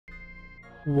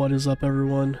What is up,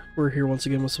 everyone? We're here once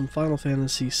again with some Final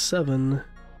Fantasy VII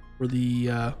for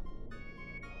the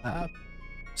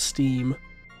Steam.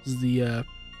 This is the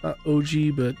not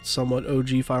OG, but somewhat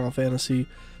OG Final Fantasy.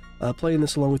 Playing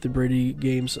this along with the Brady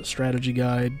Games strategy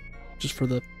guide, just for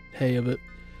the hay of it.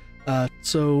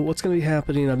 So what's going to be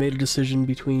happening, I made a decision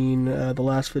between the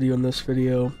last video and this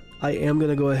video. I am going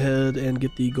to go ahead and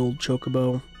get the gold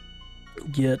Chocobo,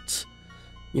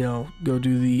 go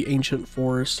do the ancient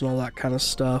forest and all that kind of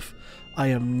stuff. I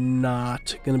am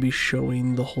not going to be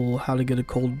showing the whole how to get a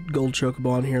gold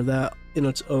Chocobo on here. That in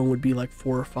its own would be like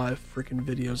 4 or 5 freaking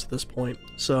videos at this point.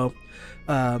 So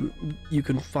you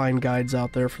can find guides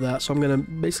out there for that. So I'm going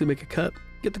to basically make a cut,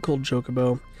 get the gold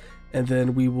Chocobo, and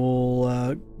then we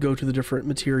will go to the different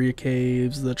materia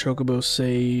caves, the Chocobo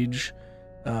Sage,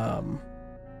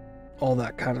 all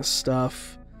that kind of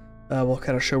stuff. We'll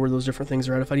kind of show where those different things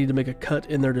are at. If I need to make a cut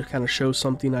in there to kind of show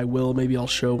something, I will. Maybe I'll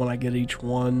show when I get each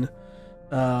one.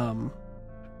 But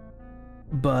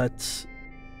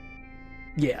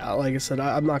yeah, like I said,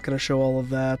 I'm not going to show all of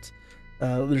that.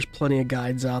 There's plenty of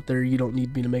guides out there. You don't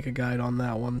need me to make a guide on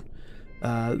that one.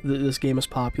 This game is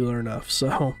popular enough,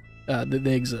 so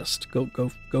they exist. Go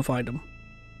find them.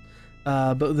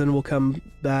 But then we'll come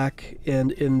back,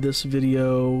 and in this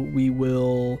video we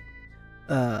will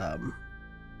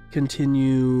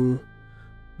continue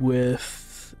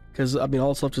with, because I mean all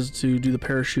that's left is to do the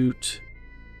parachute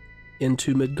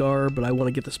into Midgar, but I want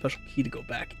to get the special key to go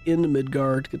back into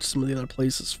Midgar to get to some of the other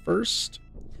places first.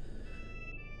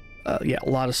 Yeah, a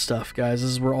lot of stuff, guys.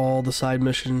 This is where all the side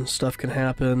mission stuff can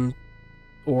happen,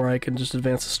 or I can just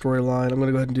advance the storyline. I'm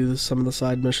gonna go ahead and do some of the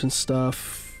side mission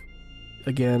stuff.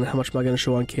 Again, how much am I gonna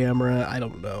show on camera? I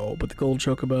don't know, but the gold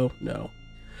Chocobo, no.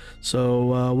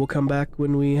 So we'll come back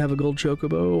when we have a gold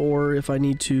Chocobo, or if I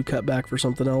need to cut back for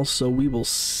something else, so we will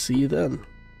see you then.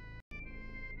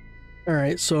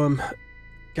 Alright, so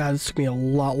God, this took me a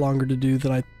lot longer to do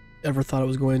than I ever thought it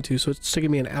was going to, so it's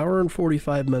taking me 1 hour and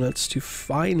 45 minutes to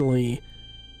finally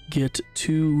get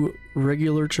 2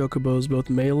 regular Chocobos,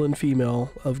 both male and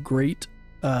female, of great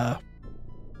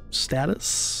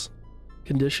status,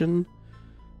 condition,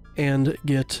 and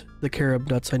get the carob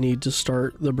nuts I need to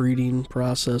start the breeding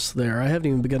process there. I haven't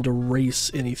even begun to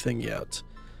race anything yet.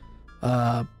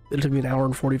 It took me 1 hour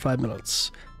and 45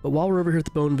 minutes. But while we're over here at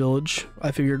the Bone Village,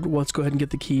 I figured, well, let's go ahead and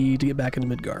get the key to get back into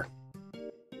Midgar.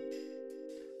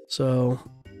 So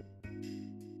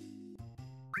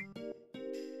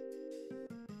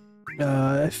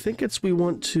I think we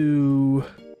want to,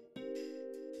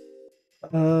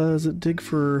 is it dig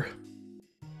for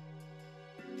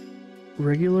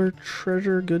regular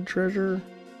treasure, good treasure?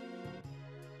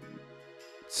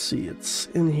 Let's see, it's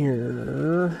in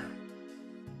here.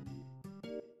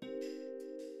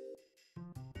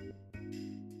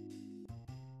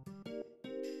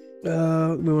 We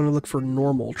want to look for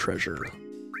normal treasure.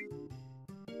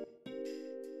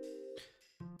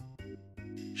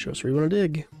 Show us where you want to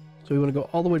dig. So we want to go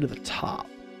all the way to the top.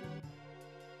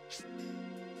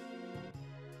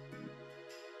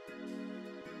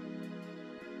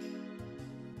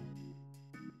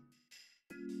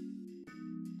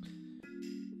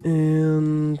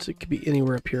 And it could be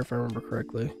anywhere up here if I remember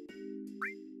correctly.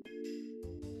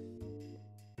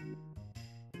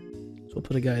 So we'll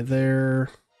put a guy there.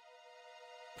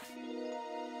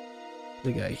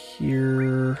 Put a guy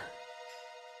here.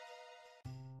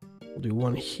 We'll do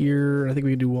one here. I think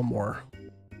we can do one more.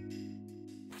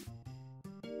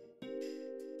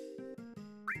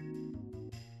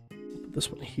 Put this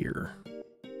one here.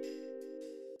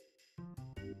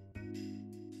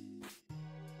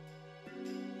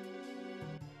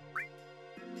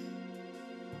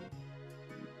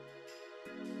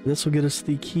 And this will get us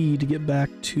the key to get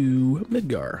back to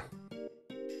Midgar.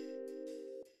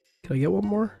 Can I get one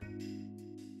more?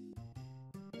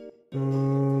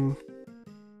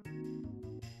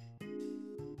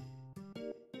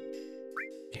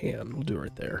 We'll do it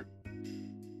right there.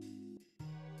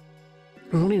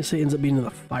 I don't need to say it ends up being in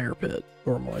the fire pit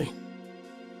normally.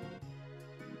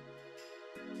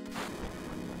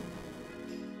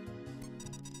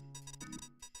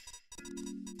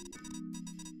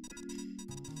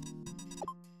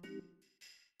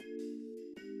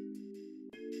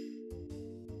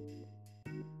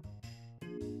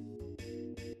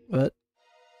 But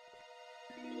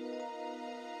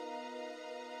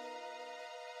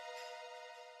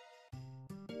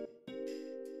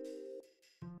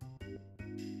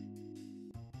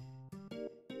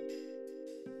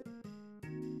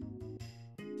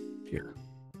here.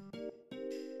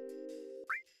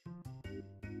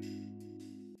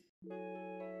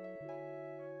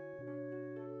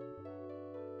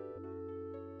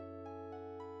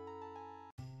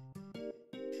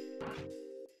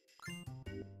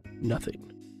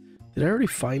 Nothing. Did I already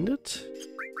find it?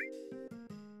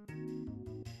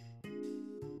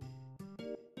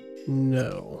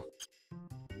 No.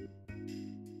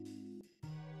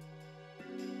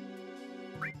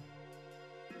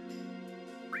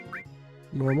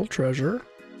 Normal treasure.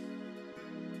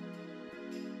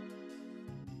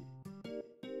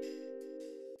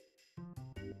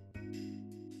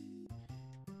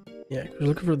 Yeah, we're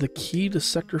looking for the key to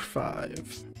Sector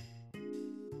 5.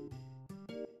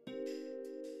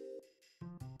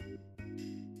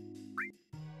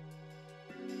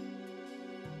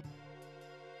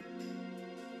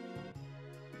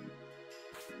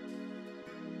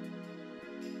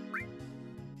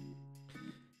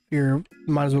 Here,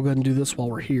 might as well go ahead and do this while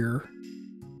we're here.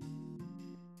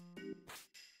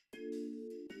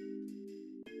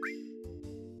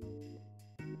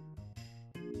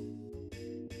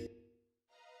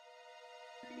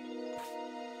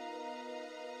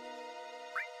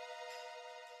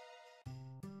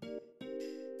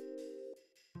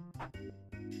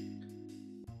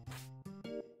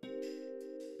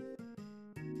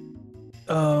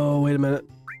 Oh, wait a minute.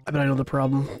 I bet I know the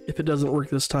problem. If it doesn't work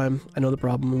this time, I know the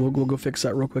problem. We'll go fix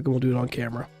that real quick and we'll do it on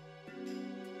camera.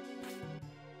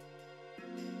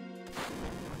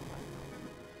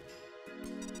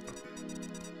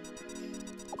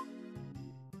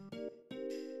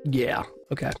 Yeah,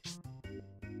 okay.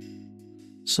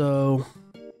 So,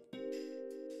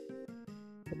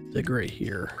 dig right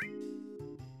here.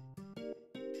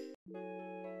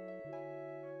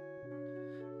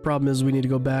 Problem is we need to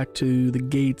go back to the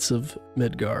gates of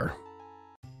Midgar.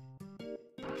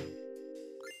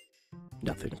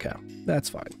 Nothing, okay. That's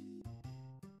fine.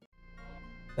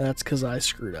 That's because I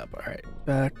screwed up. Alright,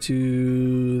 back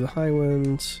to the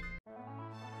Highlands.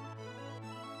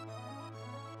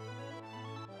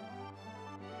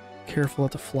 Careful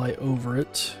not to fly over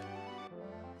it.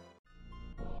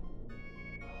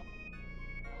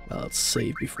 Let's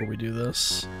save before we do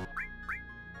this.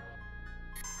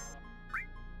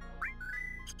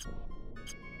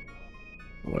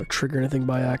 I don't want to trigger anything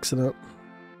by accident.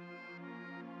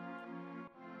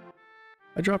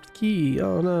 I dropped the key.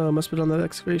 Oh no, I must have been on that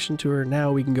excavation tour.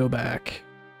 Now we can go back.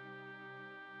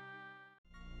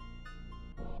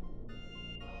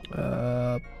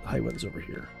 Highwind's over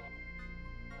here.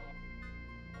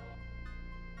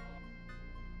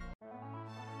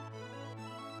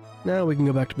 Now we can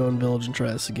go back to Bone Village and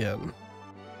try this again.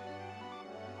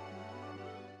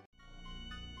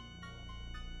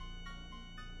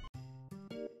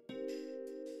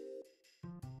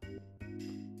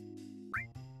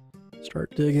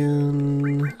 Start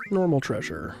digging. Normal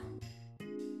treasure.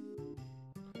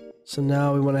 So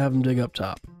now we want to have them dig up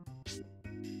top.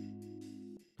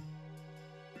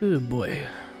 Oh boy.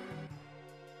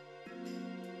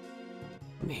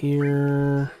 And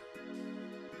here.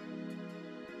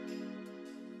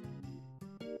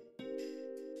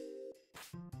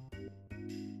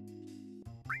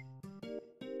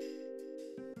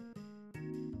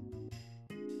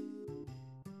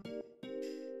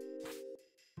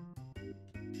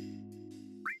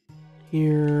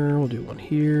 Here, we'll do one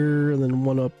here, and then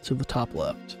one up to the top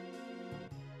left.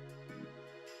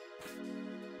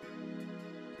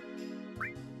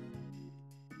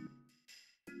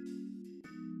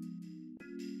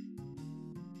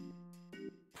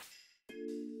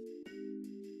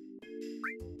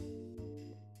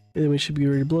 And then we should be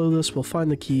ready to blow this. We'll find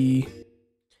the key,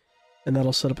 and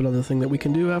that'll set up another thing that we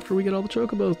can do after we get all the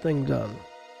Chocobo thing done.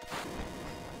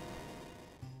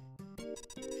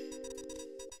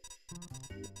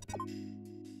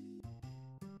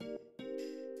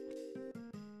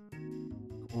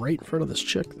 Right in front of this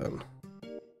chick, then.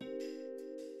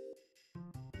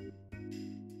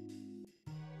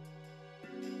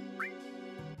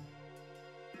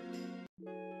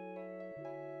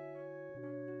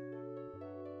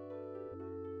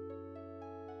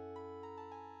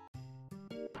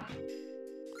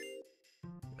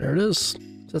 There it is. So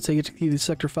that's how you get to the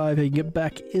Sector 5, how you can get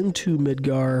back into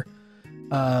Midgar.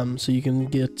 So you can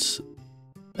get,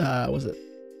 was it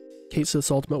Kate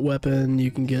Sith's ultimate weapon, you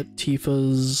can get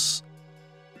Tifa's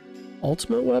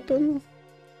ultimate weapon?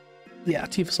 Yeah,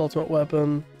 Tifa's ultimate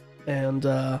weapon, and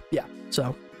yeah,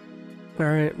 so.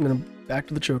 Alright, I'm gonna back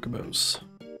to the Chocobos.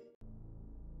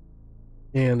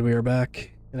 And we are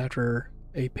back, and after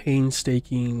a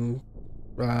painstaking,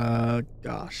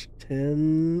 gosh,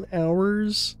 10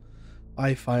 hours,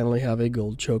 I finally have a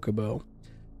gold Chocobo.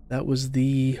 That was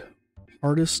the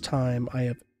hardest time I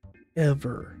have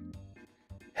ever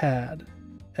had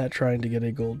at trying to get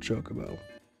a gold Chocobo.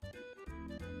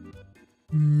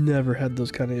 Never had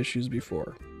those kind of issues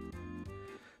before.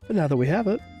 But now that we have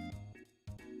it,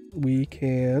 we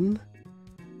can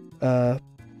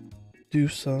do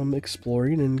some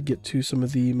exploring and get to some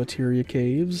of the materia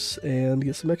caves and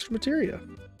get some extra materia.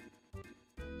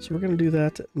 So we're going to do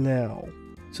that now.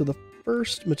 So the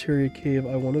first materia cave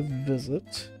I want to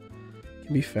visit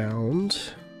can be found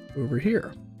over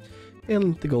here.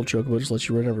 And the gold chocobo just lets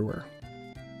you run everywhere.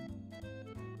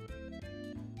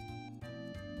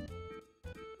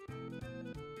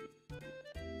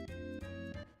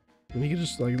 And you can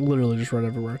just like literally just run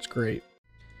everywhere. It's great.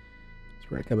 So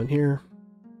we're going to come in here.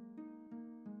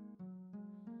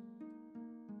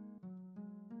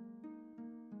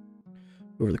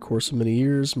 Over the course of many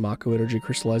years, Mako energy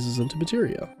crystallizes into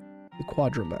materia, the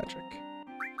Quadra magic.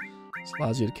 This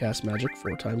allows you to cast magic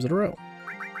 4 times in a row.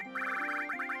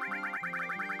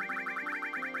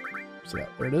 So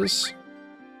there it is.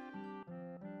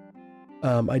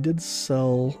 I did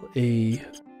sell a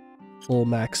full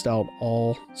maxed out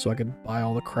all so I could buy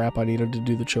all the crap I needed to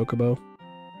do the Chocobo.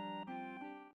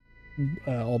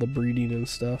 All the breeding and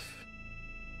stuff.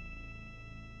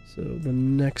 So the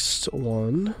next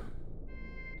one,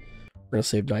 we're going to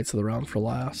save Knights of the Round for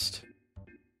last.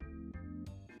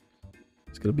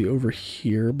 It's going to be over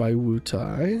here by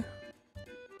Wutai.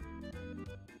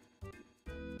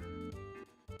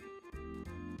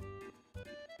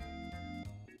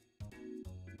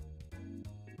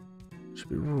 Should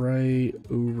be right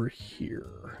over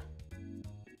here.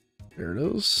 There it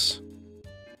is.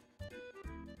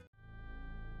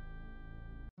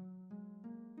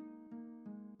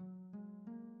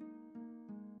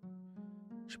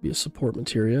 Should be a support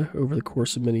materia. Over the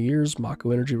course of many years,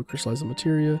 Mako energy will crystallize the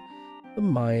materia, the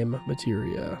mime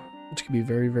materia, which can be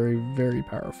very, very, very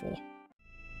powerful.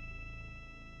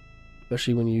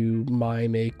 Especially when you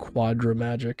mime a Quadra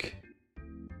magic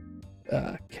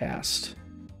cast.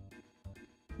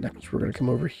 Next, we're going to come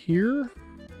over here.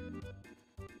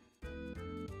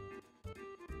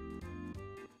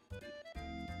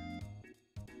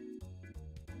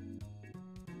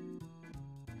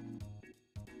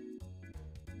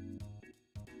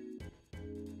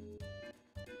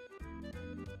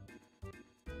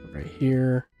 Right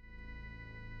here.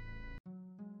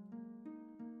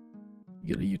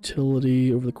 You get a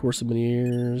utility over the course of many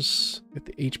years. Get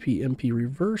the HP MP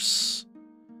reverse.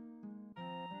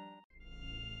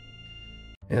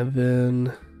 And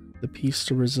then the piece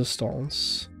de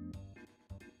resistance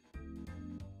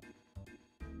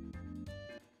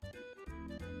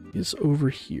is over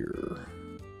here.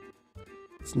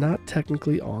 It's not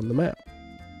technically on the map.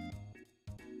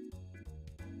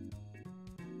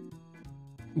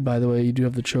 By the way, you do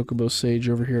have the Chocobo Sage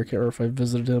over here. I can't remember if I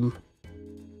visited him.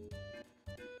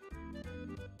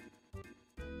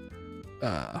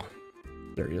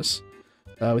 There he is.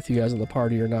 With you guys in the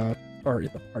party or not. Or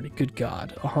in the party, good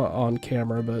God, on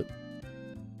camera, but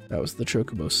that was the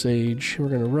Chocobo Sage. We're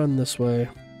going to run this way.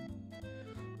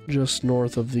 Just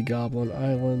north of the Goblin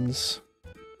Islands.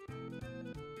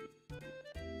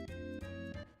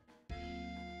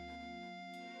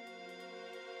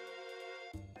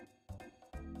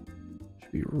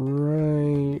 Be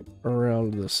right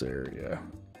around this area.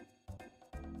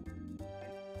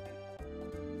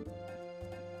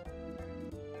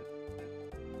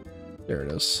 There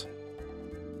it is.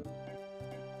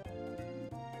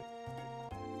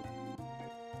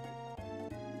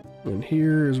 And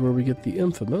here is where we get the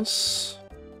infamous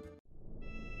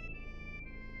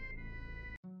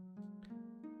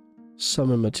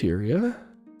summon materia,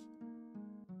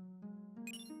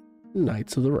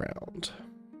 Knights of the Round.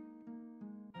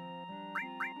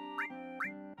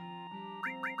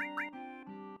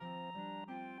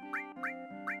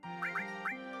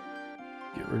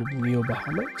 Get rid of Neo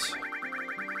Bahamut.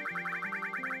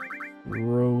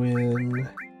 Throw in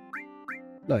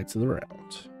Knights of the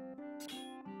Round.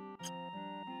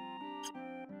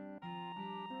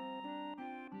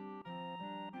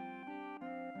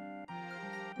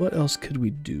 What else could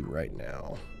we do right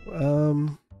now?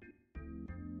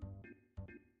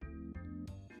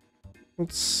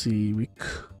 Let's see, we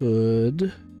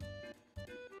could...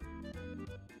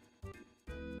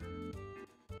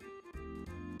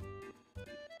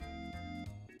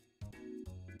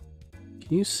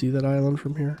 Can you see that island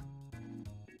from here?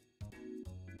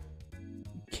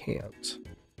 You can't.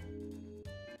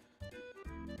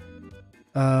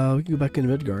 We can go back into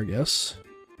Midgard, I guess.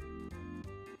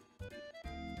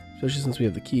 Especially since we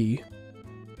have the key.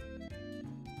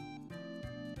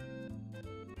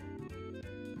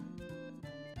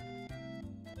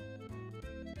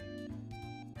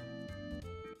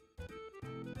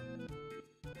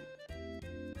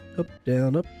 Up,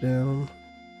 down, up, down.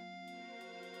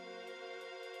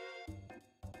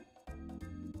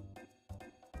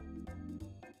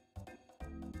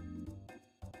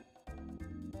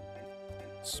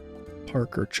 Let's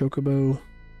park our Chocobo.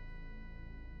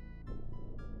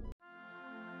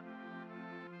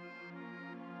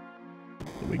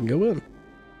 And we can go in.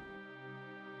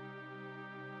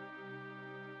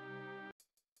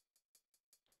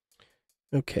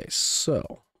 Okay,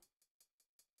 so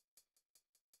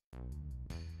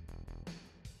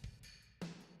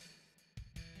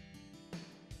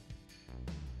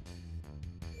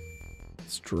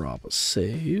let's drop a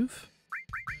save.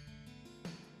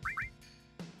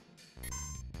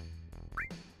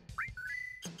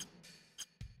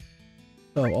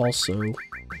 Oh, also,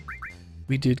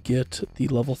 we did get the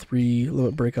level 3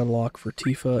 limit break unlock for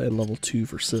Tifa and level 2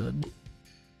 for Sid.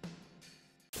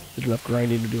 Did enough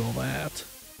grinding to do all that.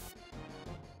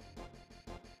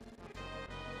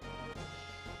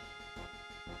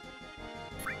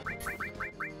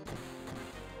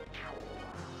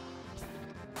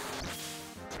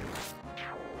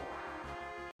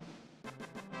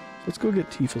 Let's go get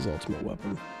Tifa's ultimate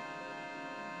weapon.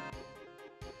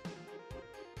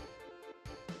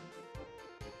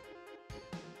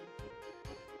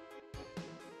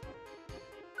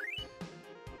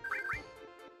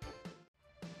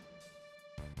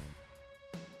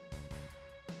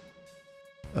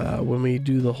 When we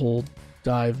do the whole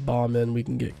dive bomb in, we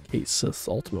can get Kate Sith's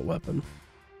ultimate weapon.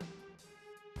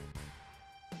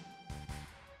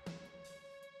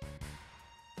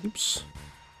 Oops.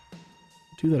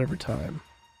 Do that every time.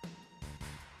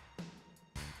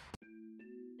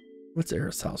 What's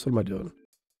Aerith's house? What am I doing?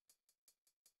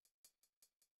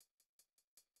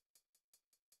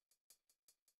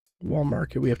 Wall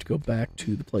market, we have to go back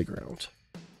to the playground.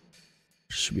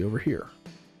 Should be over here.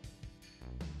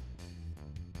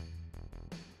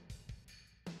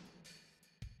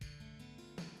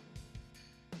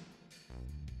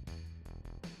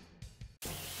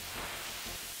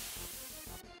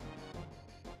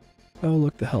 Oh,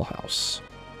 look, the Hell House.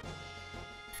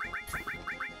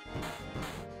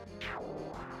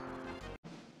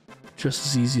 Just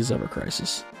as easy as Ever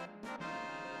Crisis.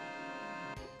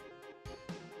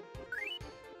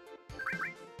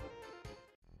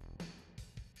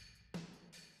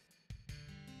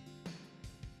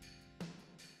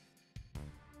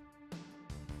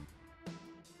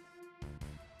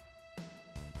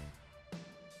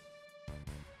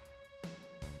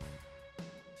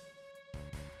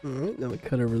 Alright, now we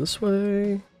cut over this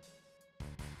way.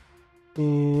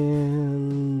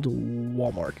 And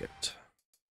Wall Market.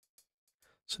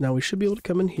 So now we should be able to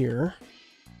come in here.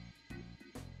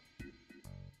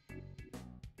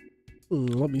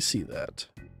 Let me see that.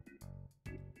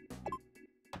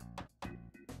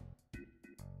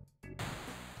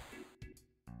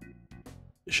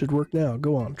 It should work now.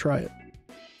 Go on, try it.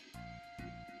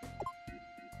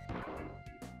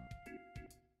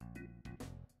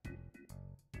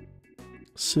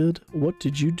 Sid, what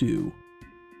did you do?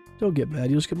 Don't get mad,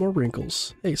 you'll just get more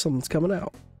wrinkles. Hey, something's coming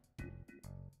out.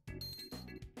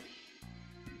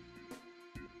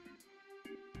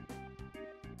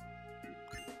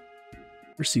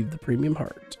 Receive the premium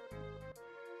heart.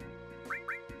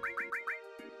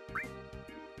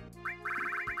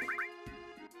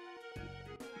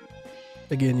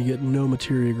 Again, you get no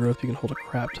materia growth, you can hold a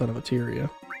crap ton of materia.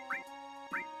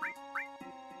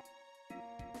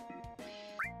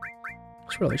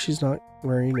 I swear, like, she's not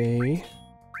wearing a...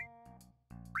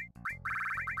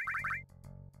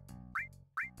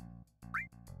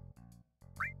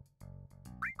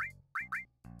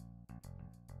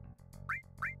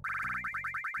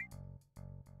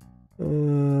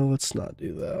 let's not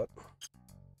do that.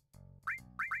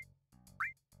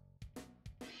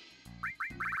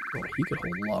 Oh, he could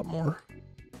hold a lot more.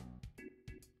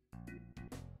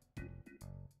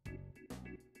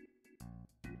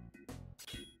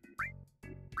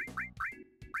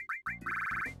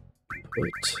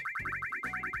 Put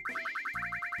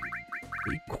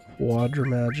a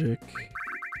Quadramagic.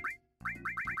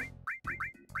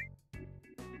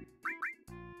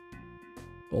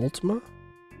 Ultima?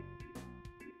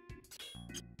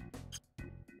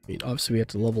 I mean, obviously we have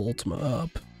to level Ultima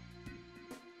up.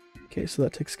 Okay, so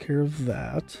that takes care of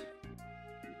that.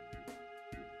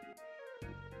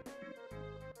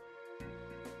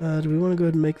 Do we want to go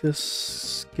ahead and make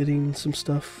this getting some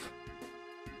stuff?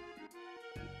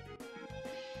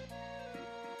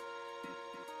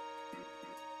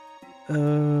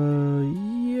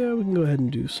 Yeah, we can go ahead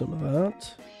and do some of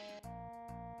that.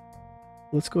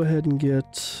 Let's go ahead and get...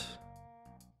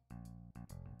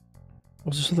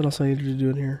 Was there something else I needed to do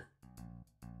in here?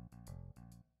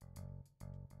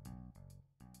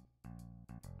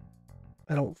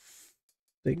 I don't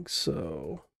think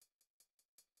so.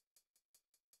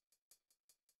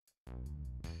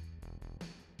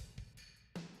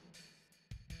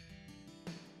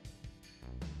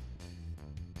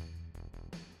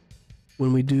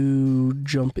 when we do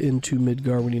jump into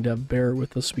Midgar, we need to have Bear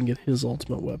with us so we can get his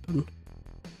ultimate weapon.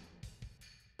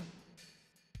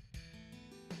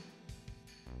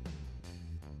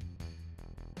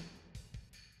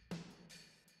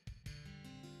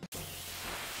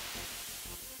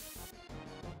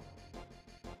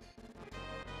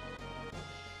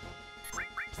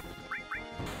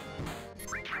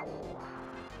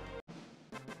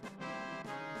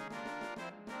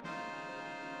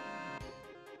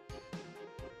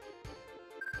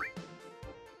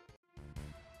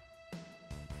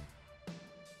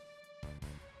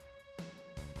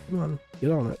 Come on,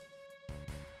 get on it.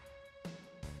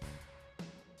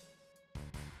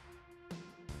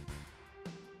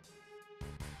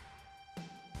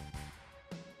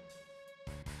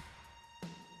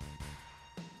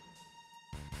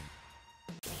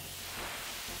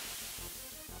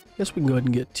 Guess we can go ahead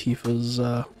and get Tifa's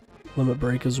limit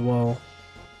break as well.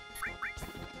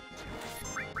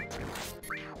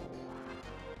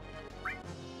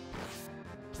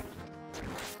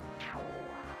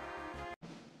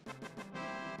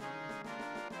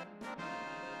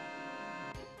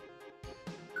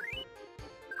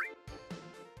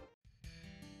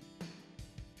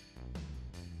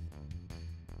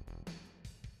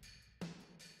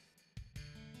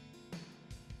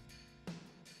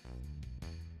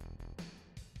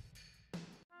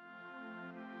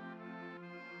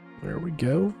 There we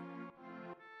go.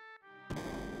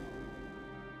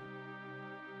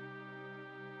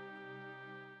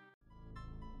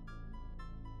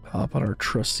 Hop on our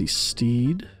trusty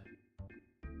steed.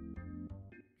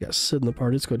 We got Sid in the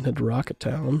party. Let's go ahead and head to Rocket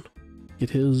Town.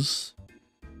 Get his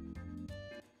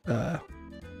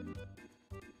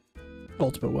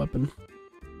ultimate weapon.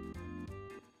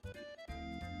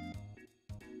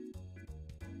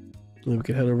 Then we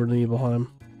can head over to Nibelheim.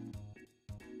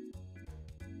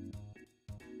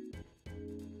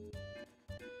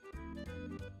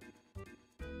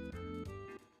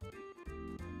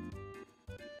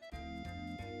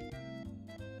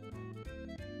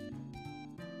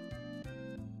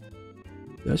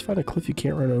 Did I just find a cliff you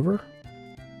can't run over?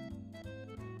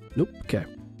 Nope, okay.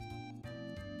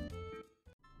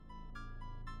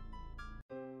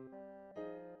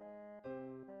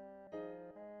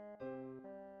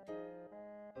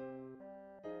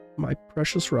 My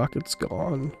precious rocket's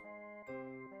gone.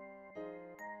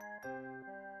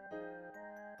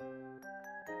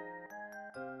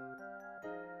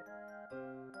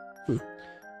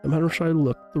 No matter how I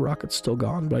look, the rocket's still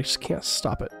gone, but I just can't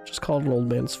stop it. Just call it an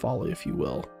old man's folly, if you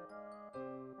will.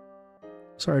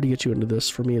 Sorry to get you into this.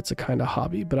 For me, it's a kind of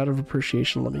hobby, but out of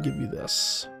appreciation, let me give you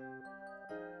this.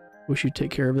 Wish you'd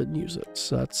take care of it and use it.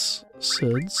 So that's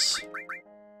Sid's.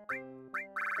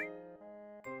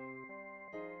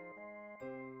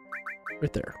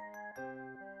 Right there.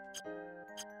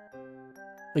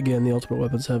 Again, the ultimate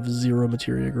weapons have 0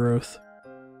 materia growth.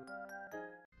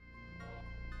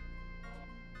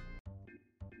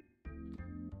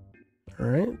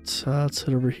 Alright, let's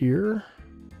head over here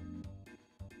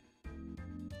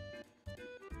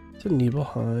to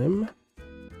Nibelheim.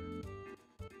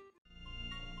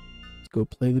 Let's go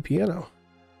play the piano.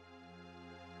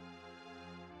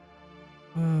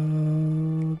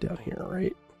 Down here,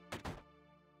 right?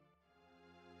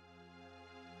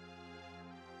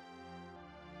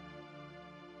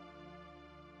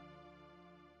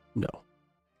 No.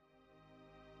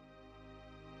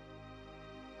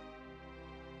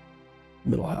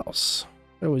 Middle house.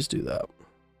 I always do that.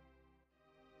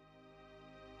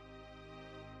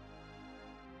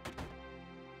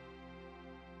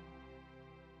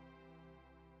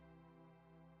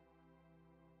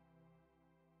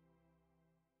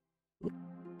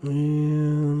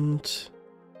 And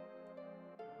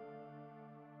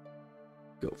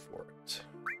go for it.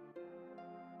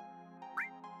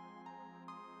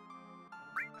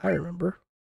 I remember.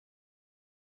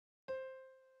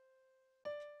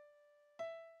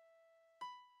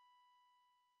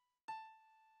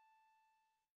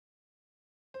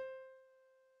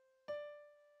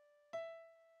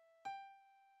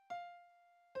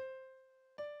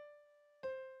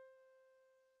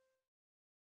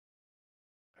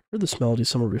 I've heard this melody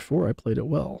somewhere before. I played it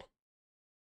well.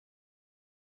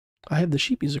 I have the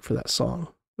sheet music for that song.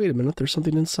 Wait a minute, there's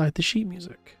something inside the sheet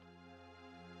music.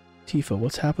 Tifa,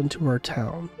 what's happened to our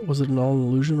town? Was it all an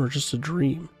illusion or just a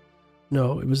dream?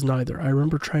 No, it was neither. I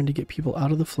remember trying to get people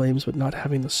out of the flames but not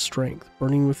having the strength.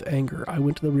 Burning with anger, I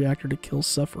went to the reactor to kill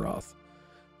Sephiroth.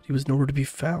 But he was nowhere to be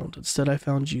found. Instead, I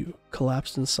found you,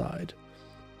 collapsed inside.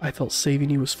 I felt saving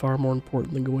you was far more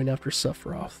important than going after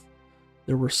Sephiroth.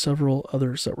 There were several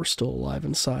others that were still alive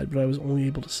inside, but I was only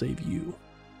able to save you.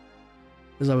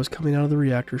 As I was coming out of the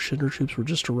reactor, Shinra troops were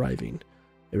just arriving.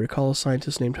 I recall a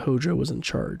scientist named Hojo was in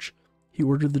charge. He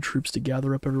ordered the troops to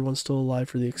gather up everyone still alive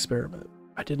for the experiment.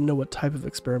 I didn't know what type of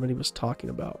experiment he was talking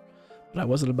about, but I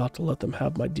wasn't about to let them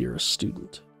have my dearest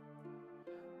student.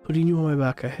 Putting you on my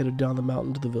back, I headed down the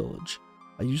mountain to the village.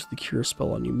 I used the cure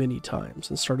spell on you many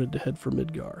times and started to head for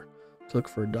Midgar to look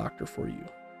for a doctor for you.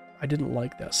 I didn't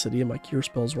like that city and my cure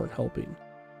spells weren't helping.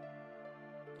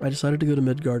 I decided to go to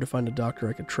Midgar to find a doctor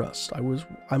I could trust.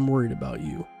 I'm worried about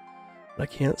you, but I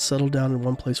can't settle down in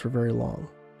one place for very long.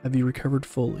 Have you recovered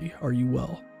fully? Are you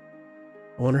well?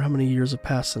 I wonder how many years have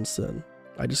passed since then.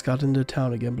 I just got into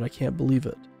town again, but I can't believe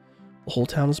it. The whole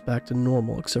town is back to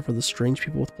normal, except for the strange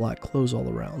people with black clothes all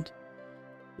around.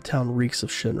 The town reeks of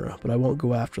Shinra, but I won't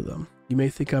go after them. You may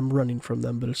think I'm running from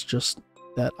them, but it's just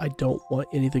that I don't want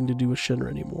anything to do with Shinra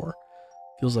anymore.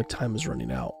 Feels like time is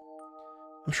running out.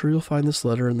 I'm sure you'll find this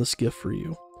letter and this gift for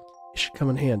you. It should come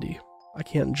in handy. I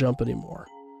can't jump anymore,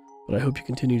 but I hope you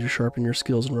continue to sharpen your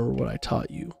skills and remember what I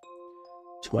taught you.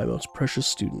 To my most precious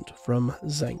student, from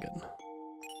Zangan.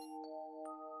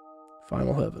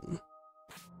 Final Heaven.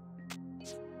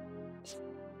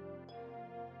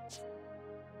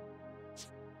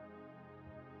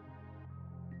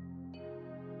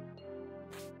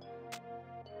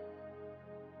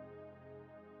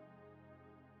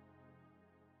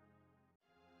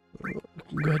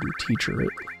 Go ahead and teach her it.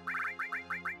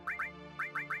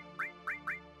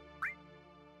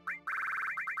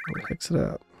 What the heck's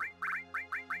that?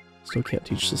 Still can't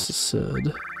teach this to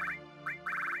Sid.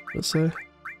 Let's say?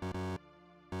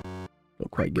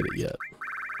 Don't quite get it yet.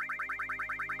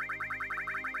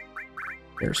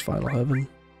 There's Final Heaven.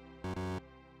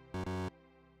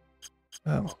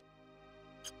 Oh.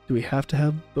 Do we have to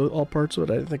have all parts of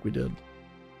it? I didn't think we did.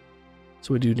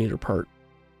 So we do need a part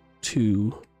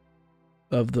 2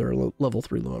 of their level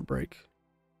 3 limit break.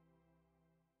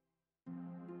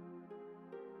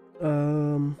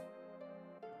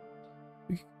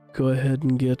 We could go ahead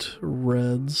and get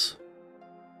Reds.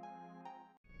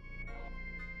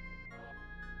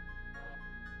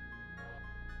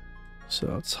 So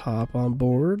let's hop on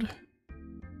board.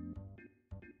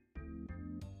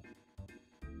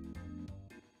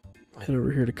 Head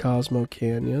over here to Cosmo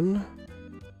Canyon.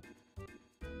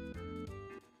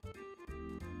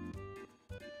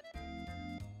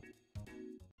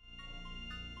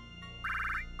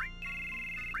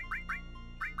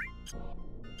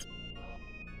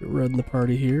 Get Red in the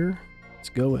party here. Let's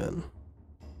go in.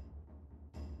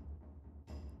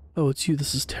 Oh, it's you.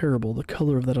 This is terrible. The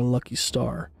color of that unlucky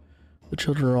star. The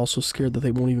children are also scared that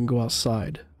they won't even go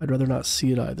outside. I'd rather not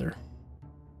see it either.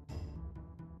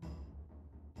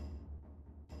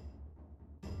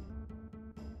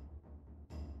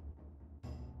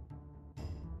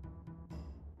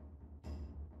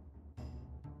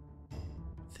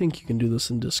 I think you can do this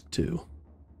in disc 2.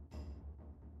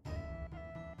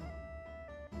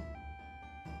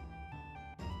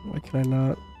 Why can I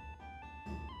not?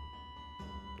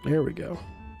 There we go.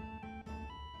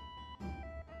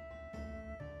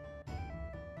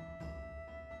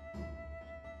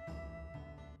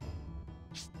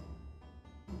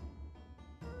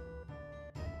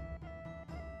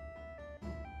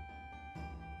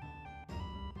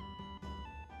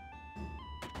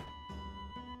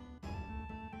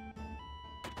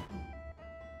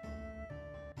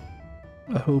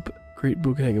 I hope Great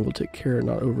Bugenhagen will take care and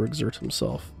not overexert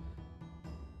himself.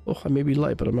 Oh, I may be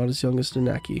light, but I'm not as young as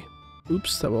Nanaki.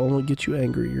 Oops, that will only get you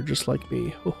angry. You're just like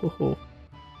me. Ho ho ho.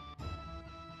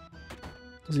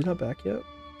 Is he not back yet?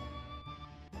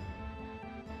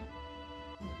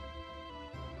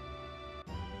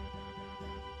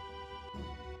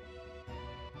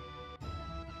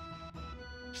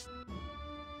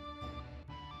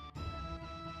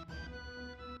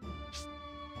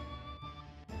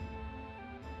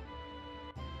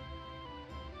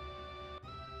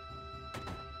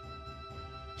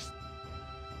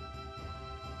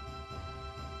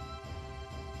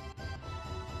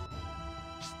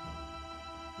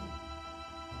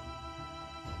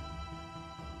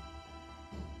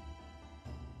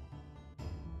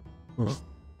 Huh.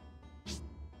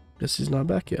 Guess he's not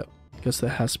back yet. Guess that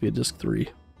has to be a disc 3.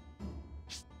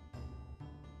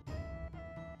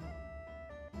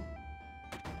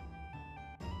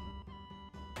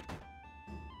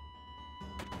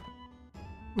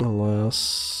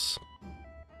 Unless...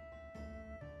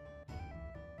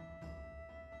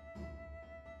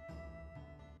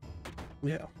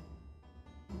 yeah.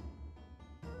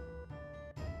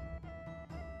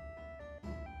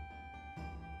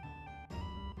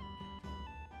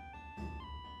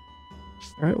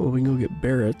 Alright, well we can go get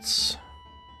Barrett's.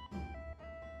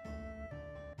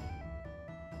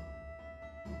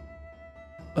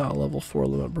 Level 4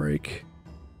 limit break.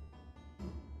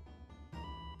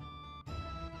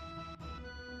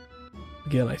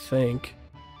 Again, I think.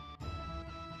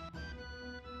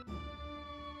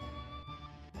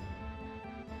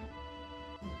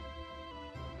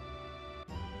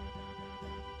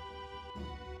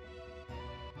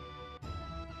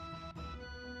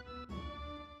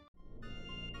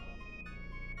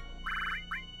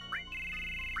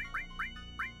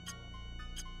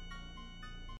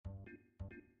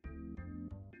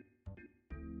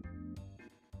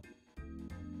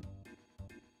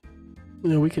 You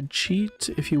know, we could cheat,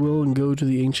 if you will, and go to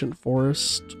the ancient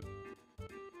forest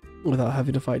without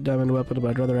having to fight Diamond Weapon, but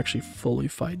I'd rather actually fully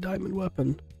fight Diamond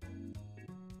Weapon.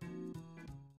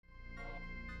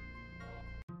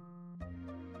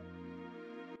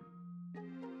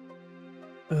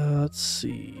 Let's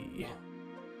see.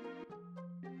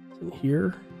 It's in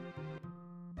here.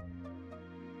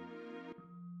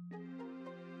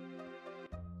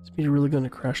 Is Meteor really going to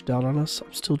crash down on us?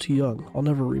 I'm still too young. I'll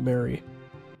never remarry.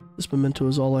 This memento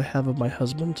is all I have of my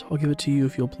husband. I'll give it to you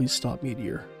if you'll please stop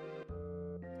Meteor.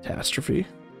 Catastrophe.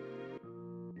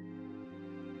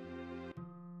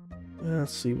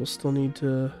 Let's see, we'll still need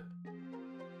to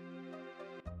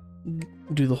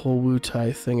do the whole Wu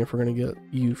Tai thing if we're gonna get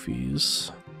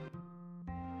Yuffie's.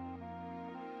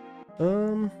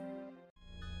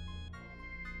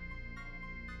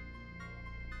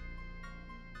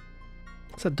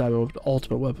 It's that Diamond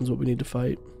Ultimate Weapon's what we need to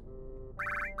fight.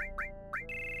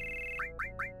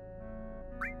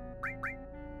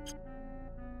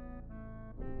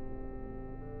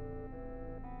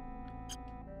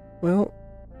 Well,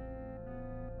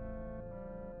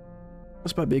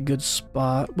 this might be a good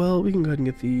spot. Well, we can go ahead and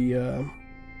get the,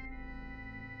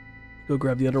 go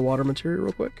grab the underwater material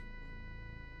real quick.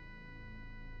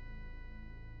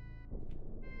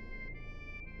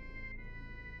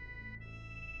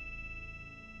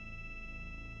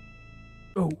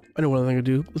 Oh, I know one other thing to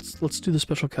do. Let's do the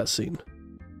special cutscene.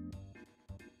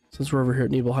 Since we're over here at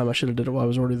Nibelheim, I should have did it while I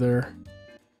was already there.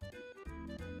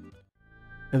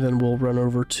 And then we'll run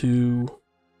over to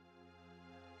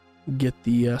get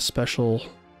the special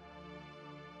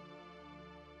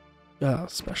the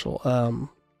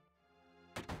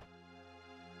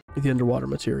underwater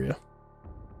materia.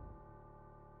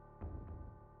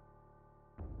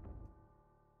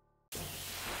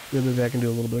 Then maybe I can do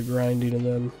a little bit of grinding and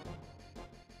then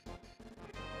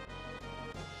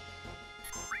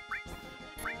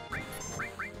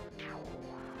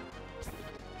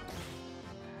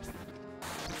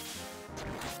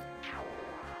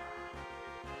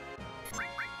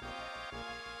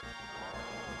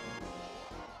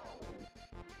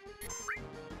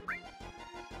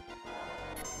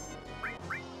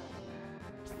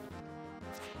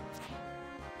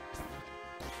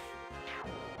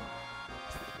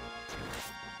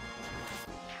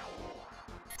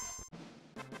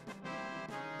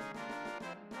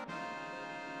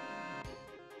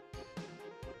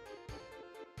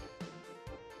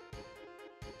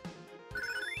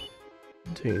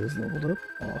Dane is leveled up.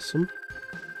 Awesome.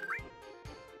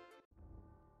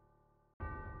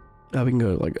 We can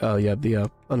go to like, oh yeah, the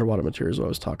underwater material is what I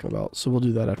was talking about. So we'll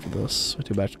do that after this. I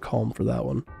do back to Calm for that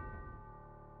one.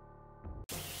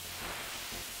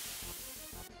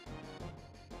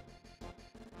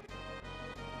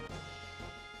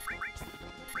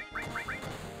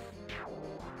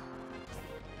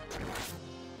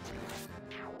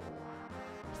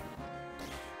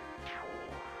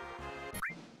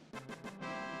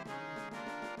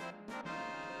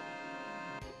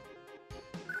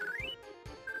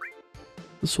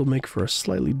 This will make for a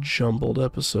slightly jumbled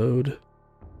episode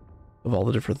of all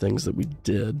the different things that we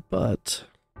did, but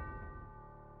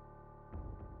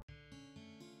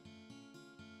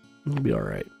it'll be all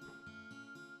right.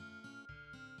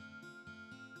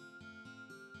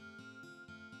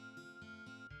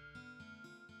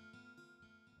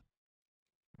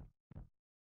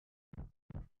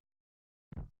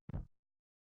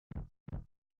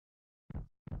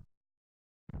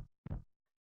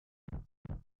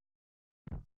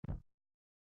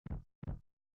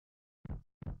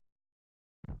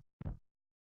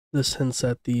 This hints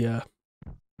at the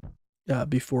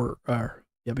before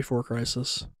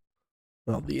Crisis.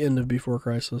 Well, the end of Before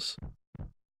Crisis.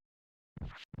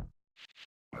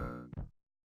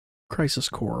 Crisis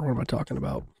Core, what am I talking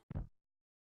about?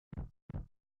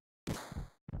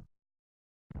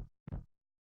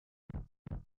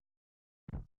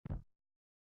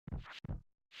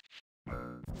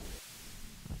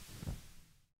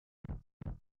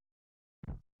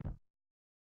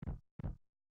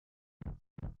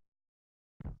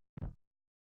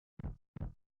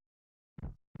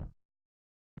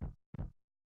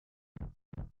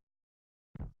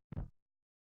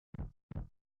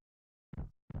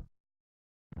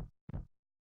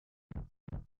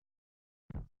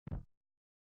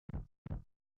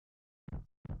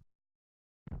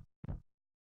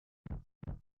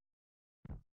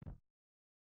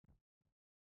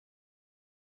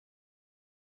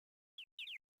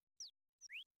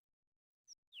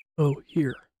 Oh,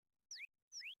 here.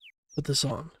 Put this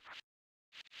on.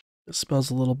 It smells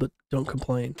a little bit. Don't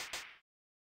complain.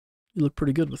 You look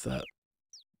pretty good with that.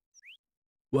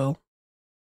 Well.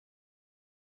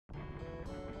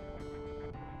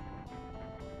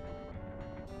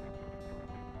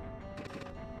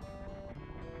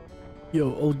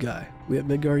 Yo, old guy. We at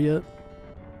Midgar yet?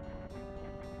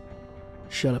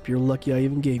 Shut up, you're lucky I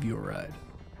even gave you a ride.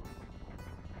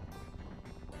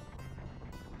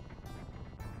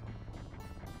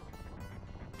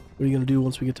 What are you gonna do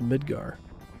once we get to Midgar?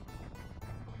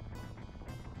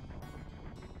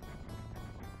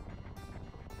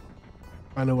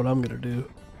 I know what I'm gonna do.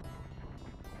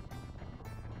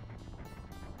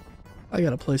 I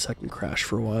got a place I can crash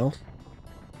for a while.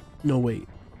 No, wait.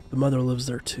 The mother lives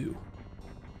there too.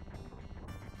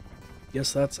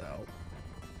 Guess that's out.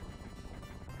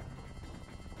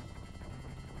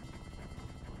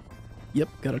 Yep,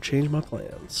 gotta change my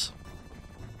plans.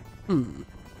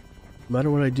 No matter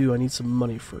what I do, I need some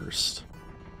money first.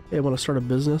 Hey, I want to start a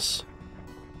business.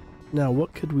 Now,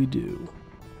 what could we do?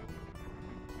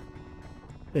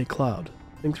 Hey, Cloud.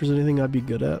 Think there's anything I'd be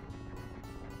good at?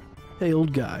 Hey,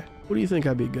 old guy. What do you think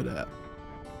I'd be good at?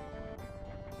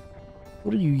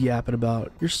 What are you yapping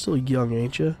about? You're still young,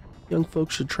 ain't you? Young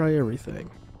folks should try everything.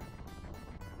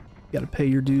 You gotta pay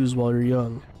your dues while you're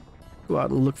young. Go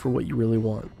out and look for what you really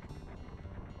want.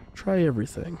 Try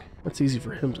everything. That's easy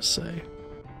for him to say.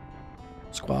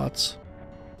 Squats.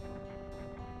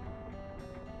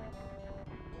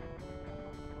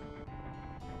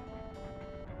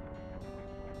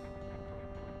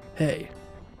 Hey.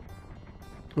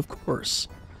 Of course.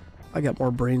 I got more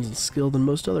brains and skill than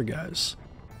most other guys.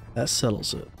 That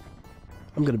settles it.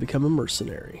 I'm gonna become a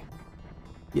mercenary.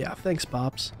 Yeah, thanks,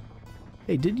 Pops.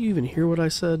 Hey, didn't you even hear what I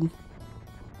said?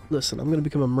 Listen, I'm gonna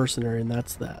become a mercenary and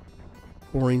that's that.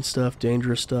 Boring stuff,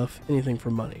 dangerous stuff, anything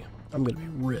for money. I'm gonna be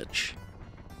rich.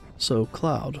 So,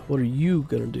 Cloud, what are you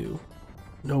gonna do?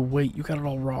 No, wait, you got it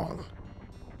all wrong.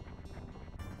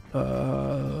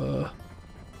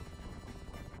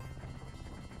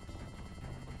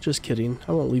 Just kidding.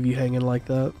 I won't leave you hanging like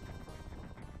that.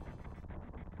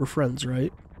 We're friends,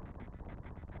 right?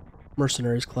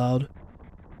 Mercenaries, Cloud.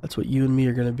 That's what you and me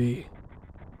are gonna be.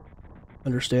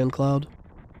 Understand, Cloud?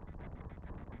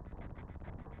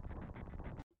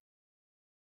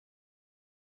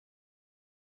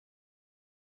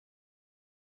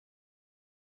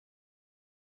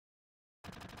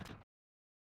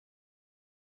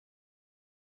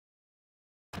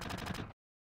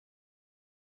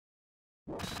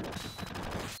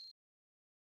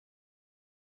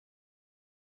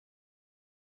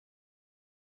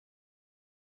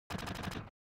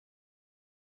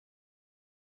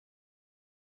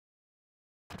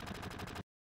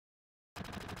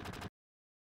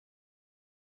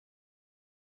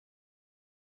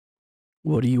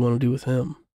 What do you want to do with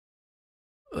him?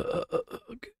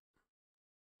 Okay.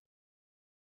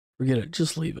 Forget it.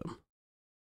 Just leave him.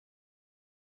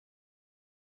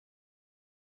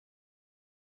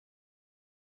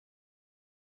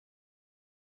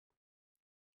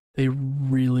 They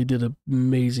really did an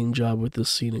amazing job with this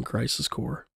scene in Crisis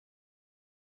Core.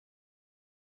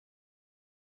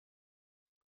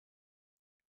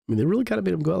 I mean, they really kind of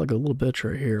made him go out like a little bitch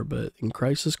right here, but in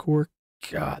Crisis Core,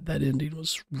 God, that ending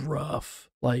was rough.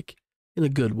 Like, in a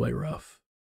good way, rough.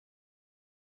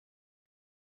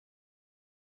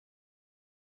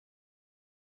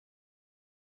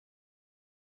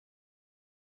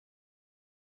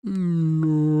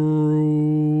 No.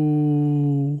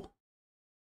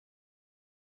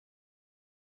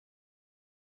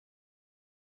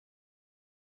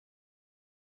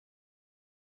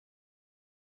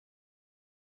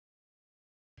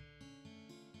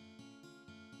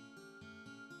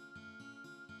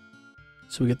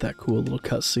 So we get that cool little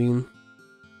cutscene.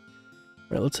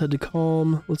 Alright, let's head to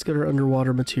Calm. Let's get our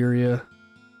underwater materia.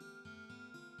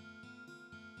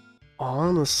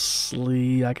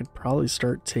 Honestly, I could probably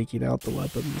start taking out the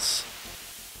weapons.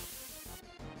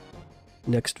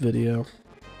 Next video.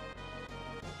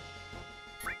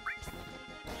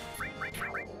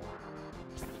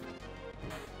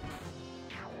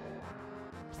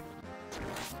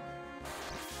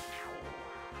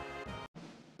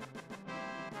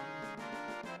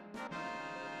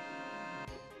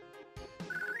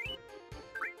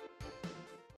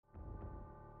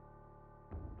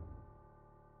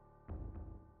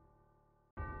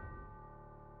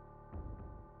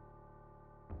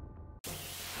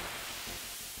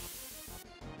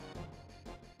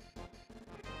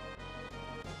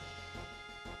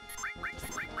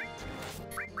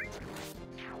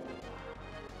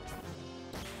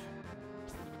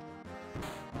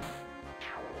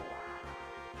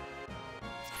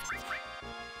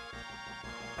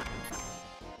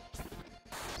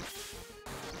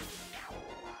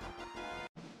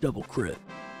 Double crit.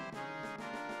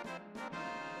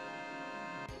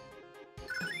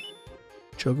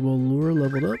 Chocobo lure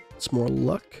leveled up. It's more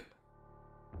luck.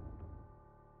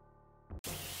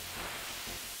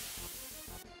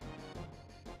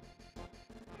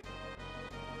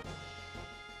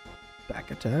 Back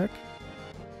attack.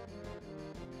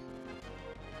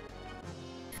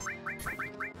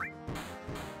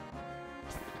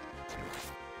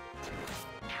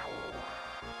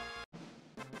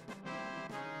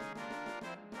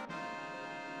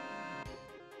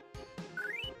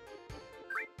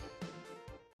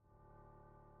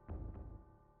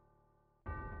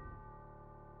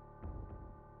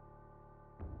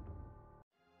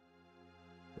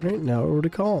 Right, now over to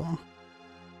Calm.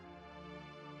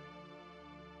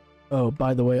 Oh,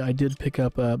 by the way, I did pick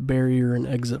up a barrier and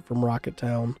exit from Rocket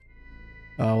Town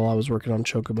while I was working on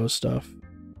Chocobo stuff.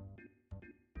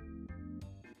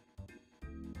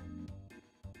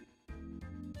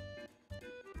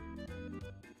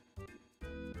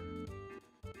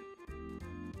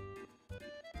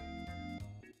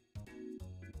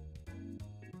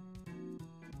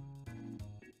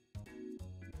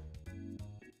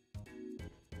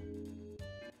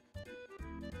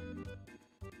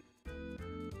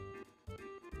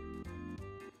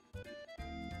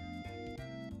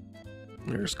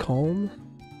 There's Calm.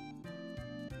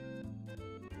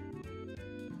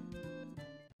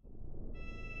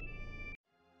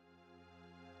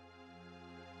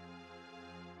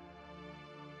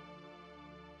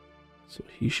 So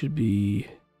he should be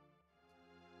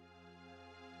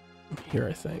here,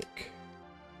 I think.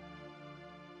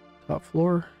 Top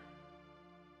floor.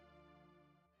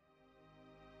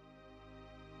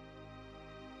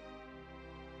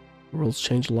 The world's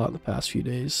changed a lot in the past few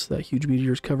days. That huge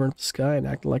meteor's covering up the sky and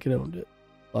acting like it owned it.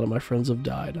 A lot of my friends have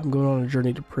died. I'm going on a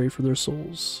journey to pray for their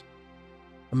souls.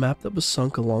 A map that was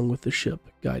sunk along with the ship.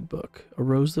 Guidebook. A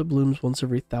rose that blooms once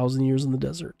every 1,000 years in the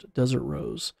desert. Desert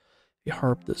rose. A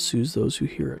harp that soothes those who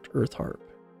hear it. Earth harp.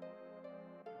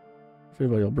 If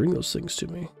anybody will bring those things to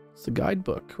me. It's the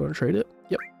guidebook. Want to trade it?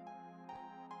 Yep.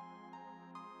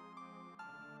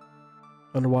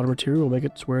 Underwater material will make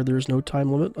it to where there's no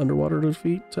time limit underwater to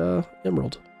defeat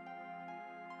Emerald.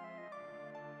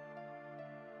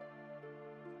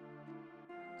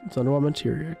 It's underwater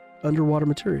materia. Underwater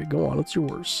materia. Go on, it's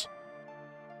yours.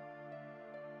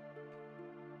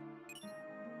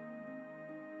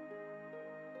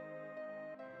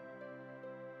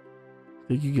 I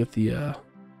think you get the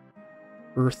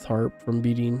Earth Harp from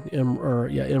beating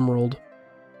Emerald.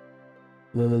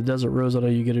 And then the Desert Rose, I know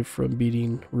you get it from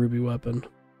beating Ruby Weapon.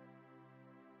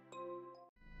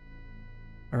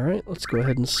 Alright, let's go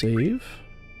ahead and save.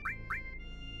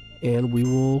 And we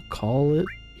will call it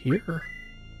here.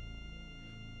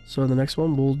 So in the next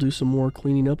one, we'll do some more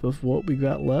cleaning up of what we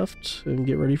got left and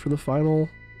get ready for the final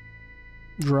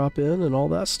drop in and all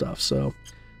that stuff. So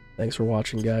thanks for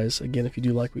watching, guys. Again, if you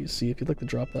do like what you see, if you'd like to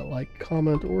drop that like,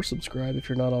 comment, or subscribe if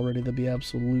you're not already, that'd be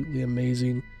absolutely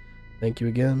amazing. Thank you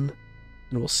again,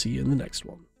 and we'll see you in the next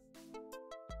one.